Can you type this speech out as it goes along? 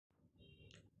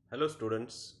Hello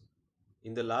students,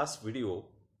 in the last video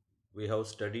we have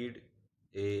studied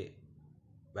a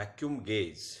vacuum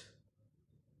gauge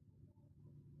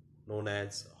known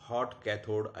as hot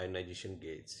cathode ionization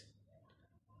gauge.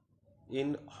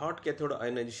 In hot cathode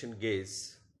ionization gauge,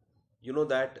 you know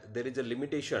that there is a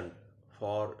limitation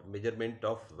for measurement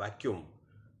of vacuum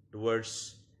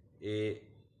towards a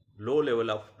low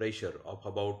level of pressure of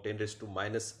about 10 raised to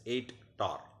minus 8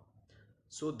 torr.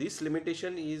 So this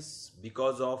limitation is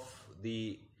because of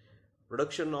the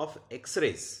production of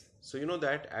X-rays. So you know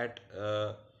that at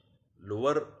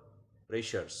lower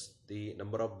pressures the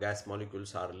number of gas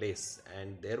molecules are less,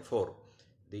 and therefore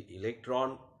the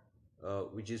electron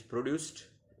which is produced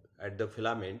at the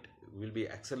filament will be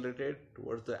accelerated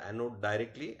towards the anode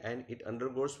directly, and it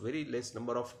undergoes very less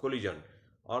number of collision,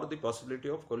 or the possibility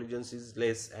of collisions is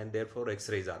less, and therefore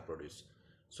X-rays are produced.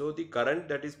 So the current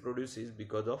that is produced is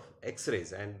because of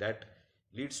X-rays, and that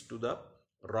leads to the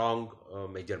wrong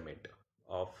measurement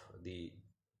of the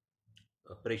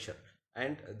pressure,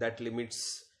 and that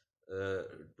limits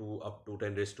to up to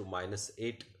 10 raised to minus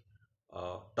 8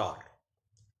 torr.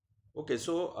 Okay,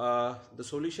 so the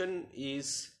solution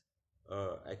is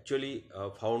actually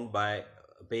found by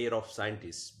a pair of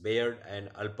scientists, Bayard and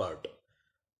Alpert,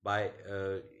 by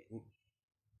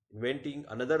inventing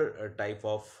another type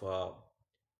of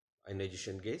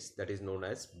ionization gauge that is known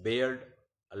as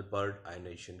Bayard-Alpert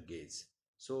Ionization gauge.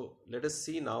 So let us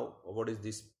see now what is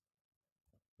this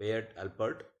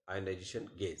Bayard-Alpert Ionization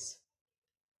gauge.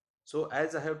 So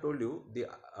as I have told you, the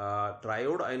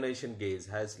triode ionization gauge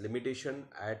has limitation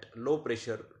at low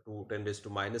pressure to 10 raised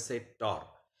to minus 8 torr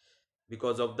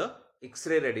because of the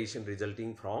X-ray radiation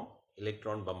resulting from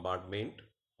electron bombardment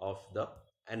of the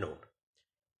anode.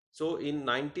 So in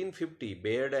 1950,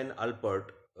 Bayard and Alpert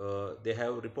they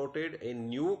have reported a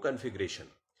new configuration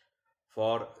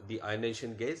for the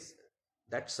ionization gauge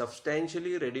that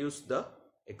substantially reduced the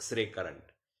X-ray current.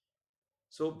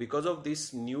 So because of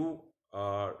this new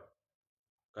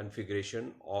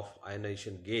configuration of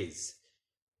ionization gauge,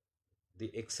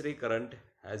 the X-ray current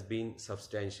has been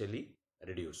substantially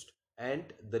reduced, and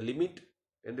the limit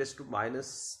 10 raised to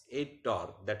minus 8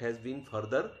 torr that has been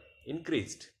further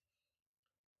increased.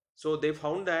 So they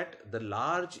found that the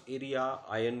large area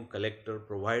ion collector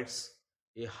provides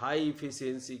a high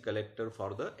efficiency collector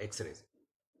for the X-rays.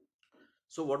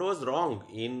 So what was wrong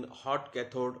in hot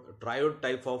cathode triode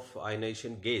type of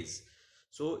ionization gauge?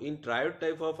 So in triode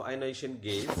type of ionization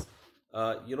gauge,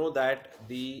 you know that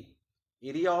the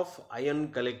area of ion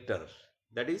collector,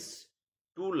 that is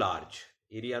too large.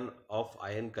 Area of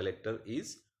ion collector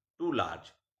is too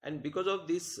large, and because of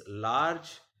this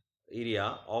large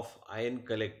area of ion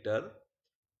collector,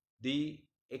 the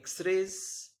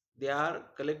X-rays, they are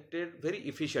collected very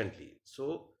efficiently.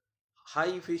 So high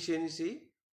efficiency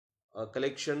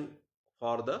collection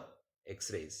for the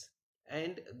X-rays,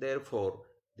 and therefore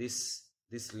this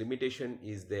limitation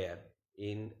is there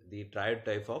in the triode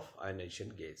type of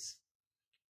ionization gauge.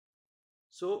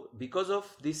 So because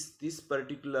of this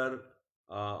particular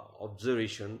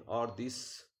observation, or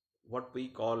this what we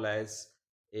call as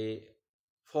a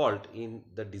fault in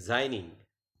the designing,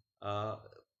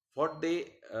 what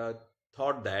they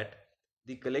thought that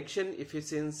the collection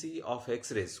efficiency of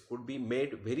X-rays could be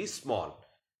made very small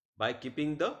by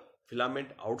keeping the filament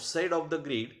outside of the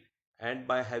grid and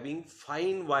by having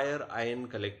fine wire ion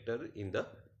collector in the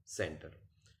center.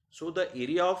 So the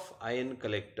area of ion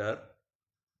collector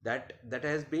that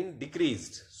has been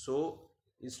decreased. So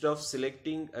instead of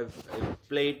selecting a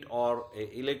plate or an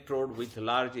electrode with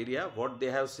large area, what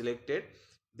they have selected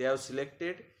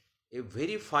a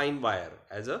very fine wire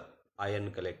as a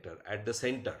ion collector at the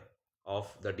center of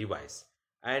the device.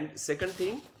 And second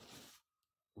thing,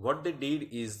 what they did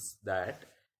is that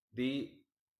the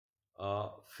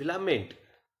filament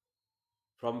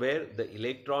from where the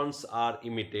electrons are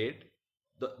emitted,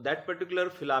 that particular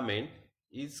filament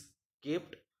is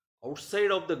kept outside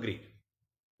of the grid.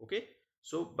 Okay,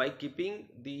 so by keeping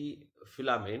the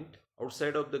filament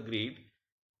outside of the grid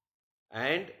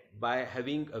and by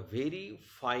having a very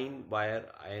fine wire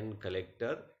ion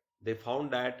collector, they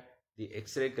found that the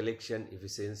X-ray collection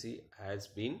efficiency has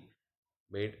been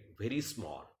made very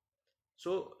small.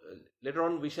 So later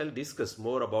on we shall discuss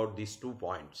more about these 2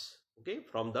 points, okay,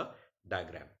 from the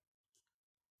diagram.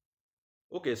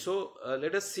 Okay, so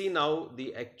let us see now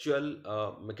the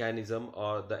actual mechanism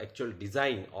or the actual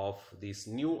design of this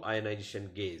new ionization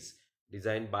gauge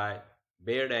designed by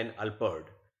Bayard and Alpert.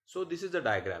 So this is the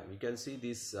diagram. You can see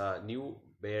this new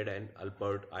Bayard and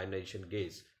Alpert ionization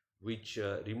gauge, which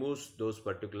removes those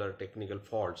particular technical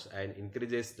faults and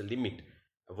increases the limit,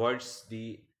 avoids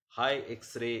the high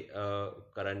X-ray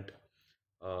current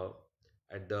uh,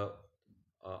 at the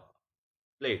uh,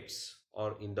 plates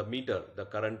or in the meter, the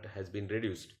current has been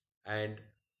reduced, and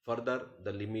further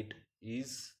the limit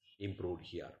is improved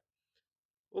here.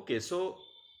 Okay, so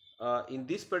in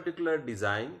this particular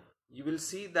design, you will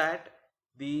see that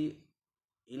the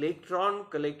electron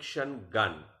collection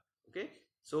gun, okay,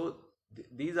 so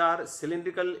these are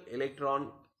cylindrical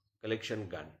electron collection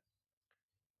gun.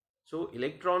 So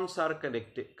electrons are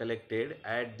collected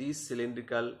at this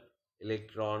cylindrical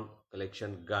electron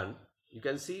collection gun. You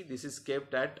can see this is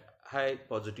kept at high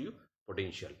positive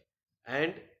potential,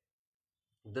 and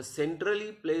the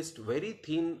centrally placed very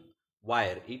thin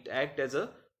wire, it acts as a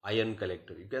ion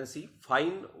collector. You can see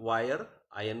fine wire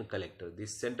ion collector.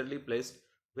 This centrally placed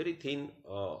very thin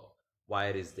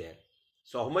wire is there.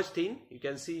 So how much thin? You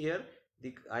can see here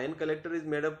the ion collector is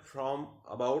made up from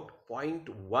about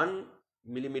 0.1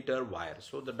 millimeter wire.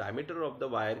 So the diameter of the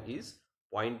wire is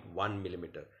 0.1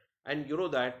 millimeter, and you know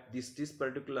that this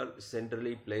particular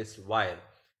centrally placed wire,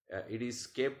 it is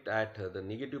kept at the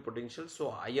negative potential,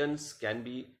 so ions can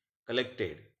be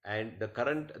collected, and the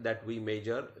current that we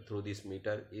measure through this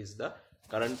meter is the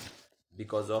current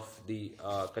because of the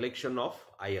collection of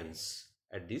ions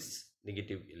at this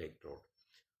negative electrode.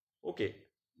 Okay,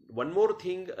 one more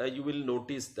thing, you will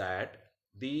notice that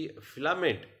the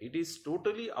filament, it is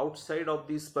totally outside of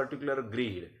this particular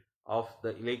grid of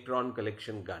the electron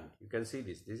collection gun. You can see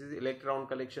this is electron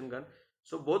collection gun.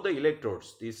 So both the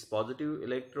electrodes, this positive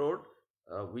electrode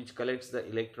which collects the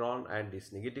electron, and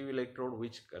this negative electrode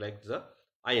which collects the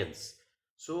ions.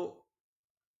 So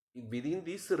within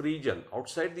this region,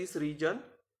 outside this region,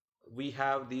 we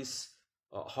have this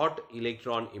hot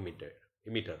electron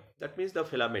emitter. That means the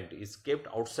filament is kept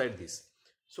outside this.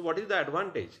 So what is the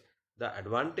advantage? The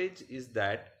advantage is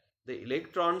that the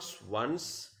electrons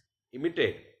once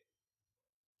emitted,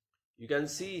 you can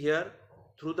see here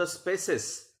through the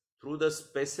spaces,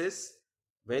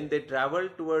 when they travel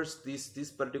towards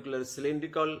this particular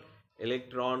cylindrical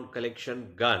electron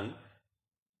collection gun,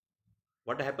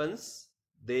 what happens?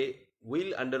 They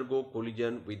will undergo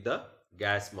collision with the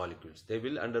gas molecules.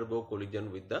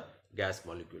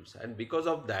 And because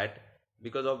of that,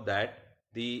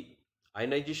 the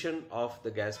ionization of the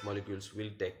gas molecules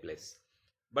will take place.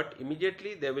 But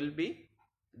immediately they will be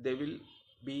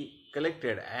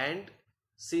collected, and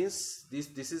since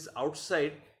this is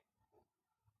outside,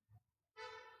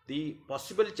 the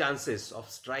possible chances of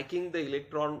striking the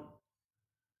electron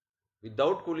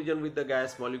without collision with the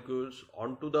gas molecules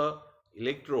onto the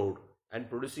electrode and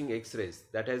producing X-rays,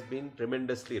 that has been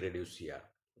tremendously reduced here.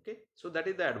 Okay, so that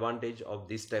is the advantage of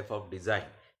this type of design,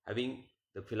 having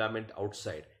the filament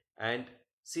outside. And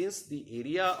since the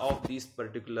area of this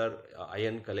particular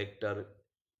ion collector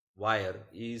wire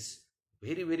is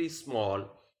very small,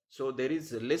 so there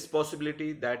is less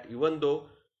possibility that even though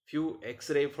few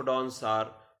X-ray photons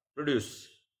are produced,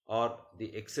 or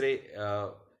the X-ray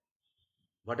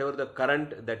whatever the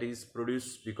current that is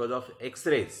produced because of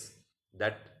X-rays,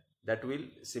 that will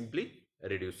simply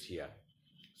reduce here.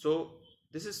 So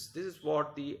this is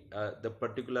what the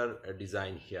particular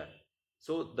design here.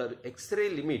 So the X-ray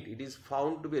limit, it is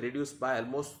found to be reduced by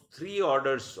almost 3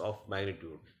 orders of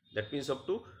magnitude. That means up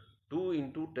to 2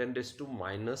 into 10 raised to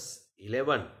minus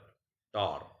 11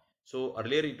 torr. So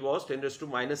earlier it was 10 raised to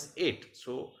minus 8.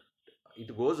 So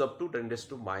it goes up to 10 raised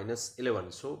to minus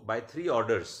 11. So by 3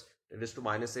 orders, 10 raised to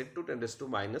minus 8 to 10 raised to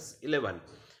minus 11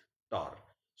 torr.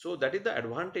 So that is the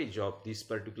advantage of this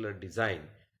particular design.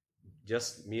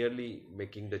 Just merely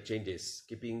making the changes,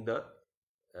 keeping the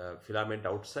filament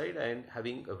outside and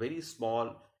having a very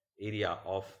small area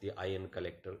of the ion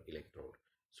collector electrode.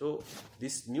 So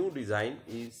this new design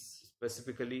is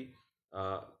specifically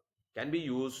can be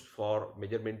used for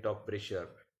measurement of pressure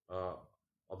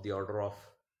of the order of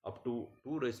up to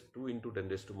 2 into 10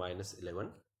 raised to minus 11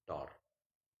 torr.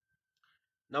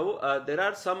 Now there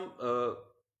are some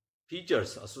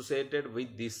features associated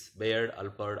with this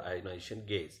Bayard-Alpert ionization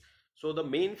gauge. So the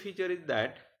main feature is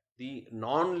that the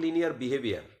non-linear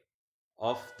behavior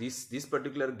of this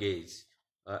particular gauge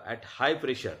at high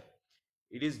pressure,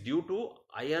 it is due to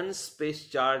ion space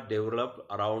charge developed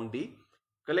around the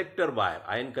collector wire,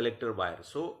 ion collector wire.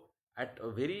 So at a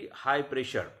very high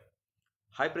pressure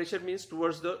means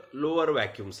towards the lower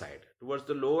vacuum side.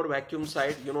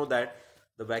 You know that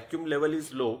the vacuum level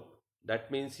is low. That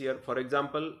means here, for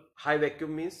example, high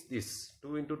vacuum means this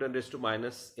 2 into 10 raised to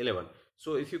minus 11.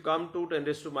 So if you come to 10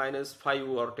 raised to minus 5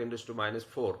 or 10 raised to minus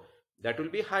 4, that will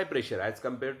be high pressure as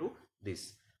compared to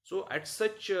this. So at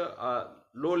such a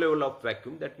low level of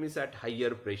vacuum, that means at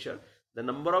higher pressure, the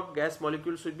number of gas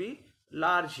molecules will be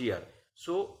large here.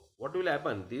 So what will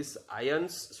happen? These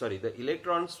the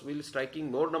electrons will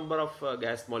striking more number of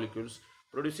gas molecules,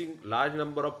 producing large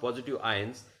number of positive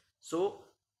ions. So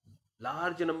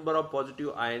large number of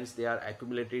positive ions, they are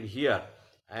accumulated here,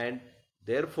 and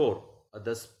therefore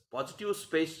the positive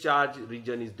space charge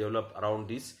region is developed around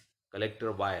this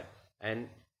collector wire, and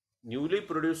newly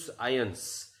produced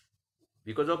ions,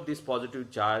 because of this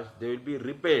positive charge, they will be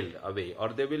repelled away, or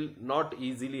they will not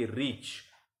easily reach,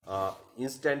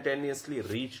 instantaneously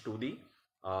reach to the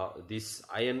this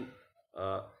ion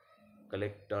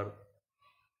collector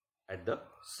at the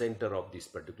center of this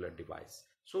particular device.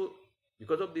 So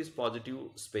because of this positive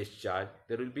space charge,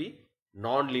 there will be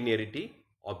non-linearity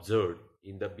observed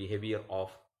in the behavior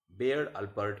of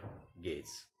Bayard-Alpert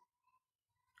gauge.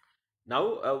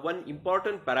 Now, one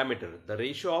important parameter, the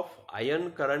ratio of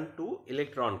ion current to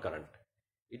electron current.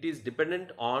 It is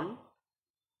dependent on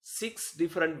 6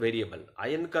 different variables.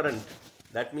 Ion current,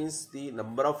 that means the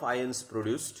number of ions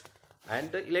produced,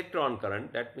 and the electron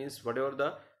current, that means whatever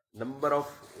the number of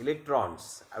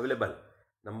electrons available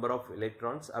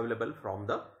from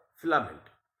the filament.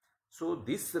 So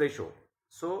this ratio,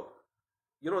 so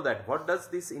you know that what does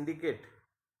this indicate?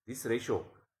 This ratio,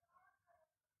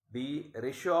 the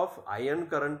ratio of ion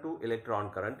current to electron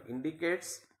current,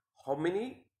 indicates how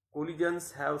many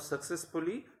collisions have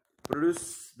successfully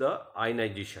produced the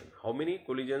ionization. How many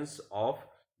collisions of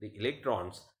the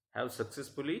electrons have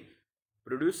successfully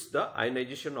produced the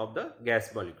ionization of the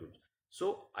gas molecule.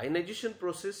 So ionization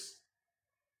process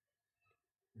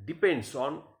depends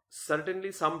on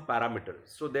certainly some parameters.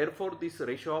 So therefore this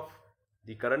ratio of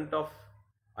the current of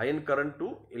ion current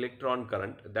to electron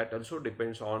current, that also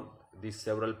depends on these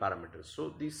several parameters.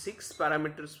 So these 6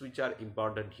 parameters which are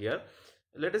important here,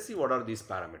 let us see what are these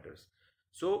parameters.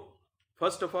 So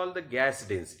first of all, the gas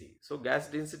density. So gas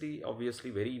density obviously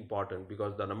very important,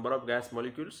 because the number of gas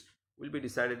molecules will be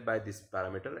decided by this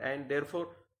parameter, and therefore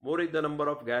more is the number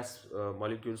of gas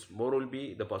molecules, more will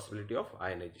be the possibility of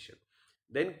ionization.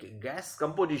 Then gas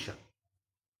composition.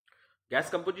 Gas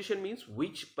composition means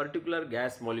which particular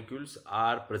gas molecules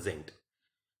are present.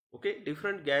 Okay,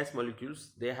 different gas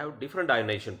molecules, they have different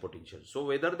ionization potential. So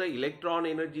whether the electron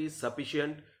energy is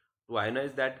sufficient to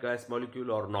ionize that gas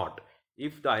molecule or not.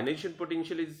 If the ionization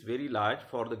potential is very large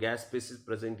for the gas species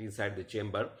present inside the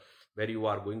chamber, where you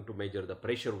are going to measure the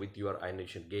pressure with your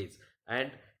ionization gauge,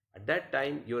 and at that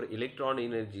time your electron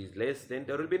energy is less, then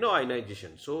there will be no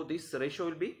ionization. So this ratio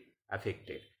will be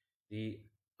affected. The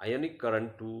ionic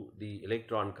current to the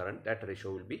electron current, that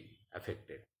ratio will be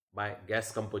affected by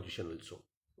gas composition also.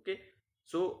 Okay,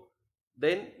 so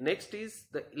then next is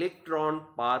the electron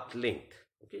path length.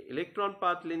 Okay, electron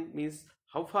path length means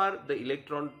how far the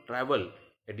electron travel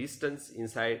a distance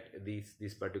inside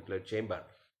this particular chamber,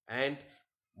 and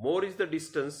more is the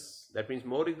distance, that means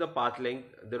more is the path length,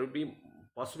 there will be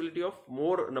possibility of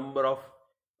more number of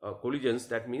collisions,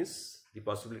 that means the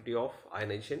possibility of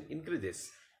ionization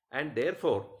increases, and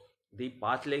therefore the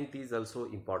path length is also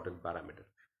important parameter.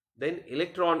 Then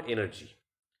electron energy.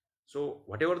 So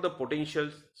whatever the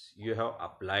potentials you have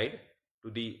applied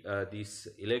to the this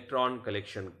electron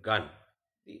collection gun,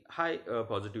 the high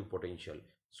positive potential,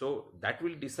 so that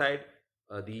will decide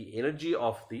the energy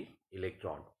of the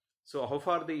electron. So how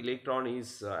far the electron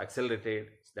is accelerated,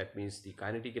 that means the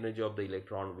kinetic energy of the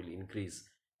electron will increase,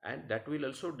 and that will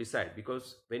also decide,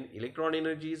 because when electron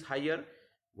energy is higher,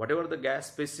 whatever the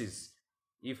gas species,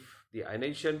 if the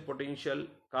ionization potential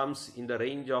comes in the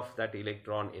range of that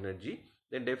electron energy,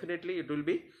 then definitely it will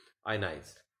be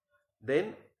ionized.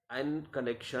 Then ion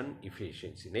collection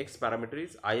efficiency. Next parameter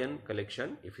is ion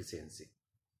collection efficiency.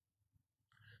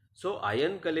 So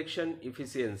ion collection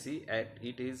efficiency,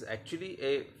 it is actually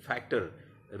a factor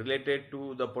related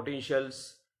to the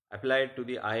potentials applied to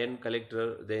the ion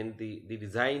collector, then the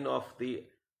design of the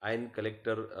ion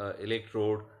collector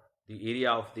electrode, the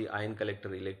area of the ion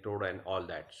collector electrode, and all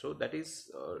that. So that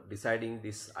is deciding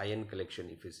this ion collection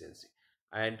efficiency.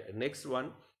 And next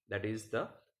one, that is the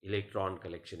electron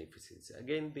collection efficiency.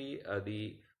 Again,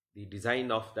 the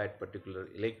design of that particular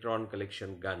electron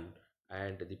collection gun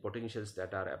and the potentials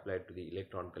that are applied to the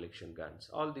electron collection guns,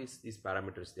 all these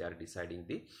parameters, they are deciding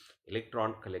the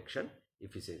electron collection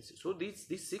efficiency. So these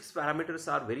 6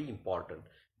 parameters are very important,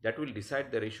 that will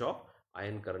decide the ratio of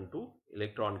ion current to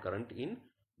electron current in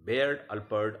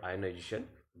Bayard-Alpert ionization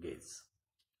gauge.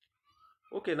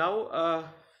 Okay, now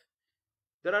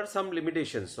there are some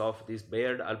limitations of this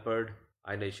Bayard-Alpert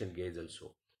ionization gauge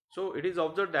also. So it is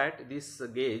observed that this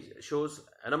gauge shows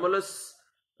anomalous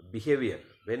behavior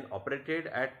when operated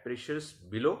at pressures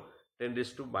below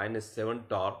 10⁻⁻⁷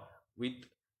 torr with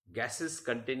gases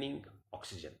containing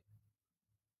oxygen.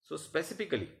 So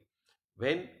specifically,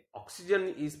 when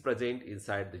oxygen is present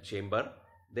inside the chamber,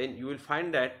 then you will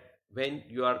find that when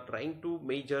you are trying to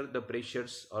measure the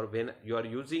pressures, or when you are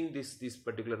using this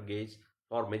particular gauge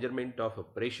for measurement of a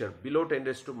pressure below 10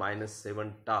 raised to minus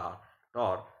 7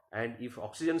 torr, and if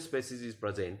oxygen species is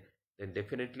present, then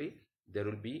definitely there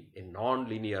will be a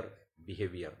non-linear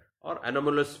behavior or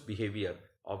anomalous behavior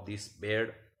of this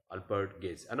Bayard-Alpert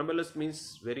gauge. Anomalous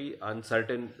means very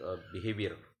uncertain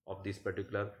behavior of this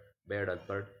particular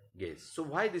Bayard-Alpert gauge. So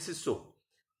why this is so?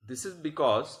 This is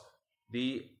because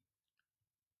the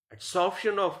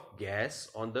adsorption of gas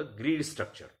on the grid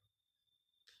structure.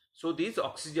 So these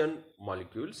oxygen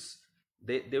molecules,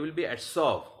 they will be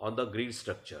adsorbed on the grid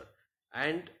structure,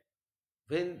 and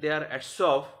when they are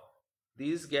adsorbed,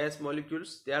 these gas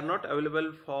molecules, they are not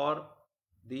available for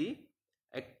the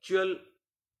actual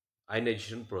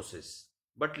ionization process,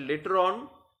 but later on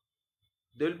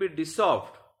they will be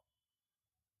dissolved.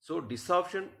 So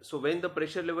desorption, so when the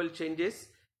pressure level changes,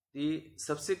 the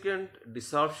subsequent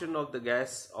desorption of the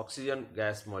oxygen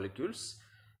gas molecules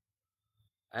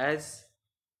as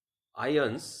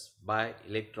ions by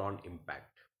electron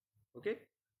impact. Okay,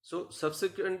 so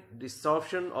subsequent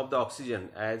desorption of the oxygen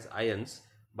as ions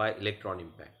by electron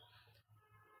impact.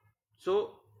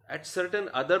 So at certain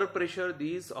other pressure,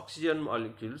 these oxygen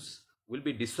molecules will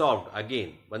be dissolved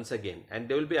once again, and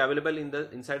they will be available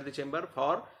inside the chamber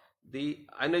for the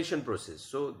ionization process.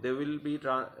 So they will be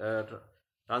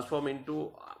transformed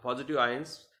into positive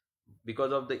ions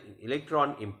because of the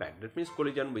electron impact. That means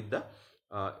collision with the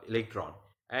electron,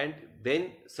 and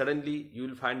then suddenly you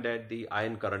will find that the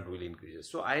ion current will increase.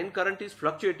 So ion current is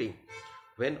fluctuating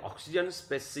when oxygen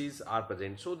species are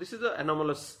present. So this is the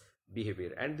anomalous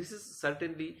behavior, and this is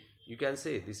certainly, you can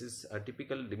say, this is a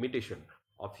typical limitation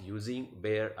of using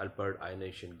Bayard-Alpert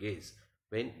ionization gauge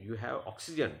when you have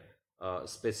oxygen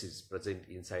species present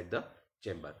inside the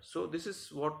chamber. So this is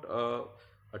what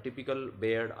a typical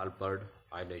Bayard-Alpert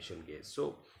ionization gauge.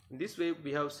 So in this way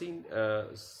we have seen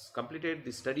completed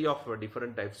the study of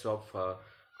different types of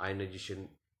ionization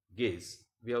gauge.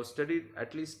 We have studied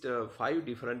at least 5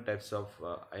 different types of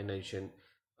ionization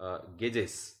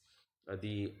gauges.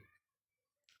 The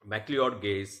MacLeod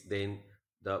gauge, then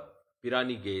the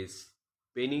Pirani gauge,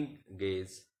 Penning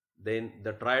gauge, then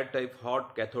the triad type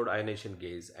hot cathode ionization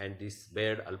gauge, and this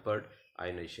Bayard-Alpert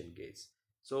ionization gauge.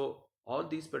 So all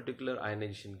these particular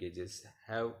ionization gauges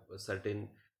have certain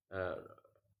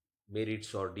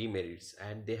merits or demerits,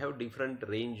 and they have different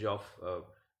range of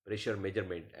pressure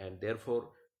measurement, and therefore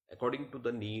according to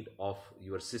the need of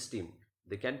your system,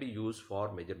 they can be used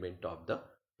for measurement of the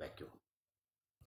vacuum.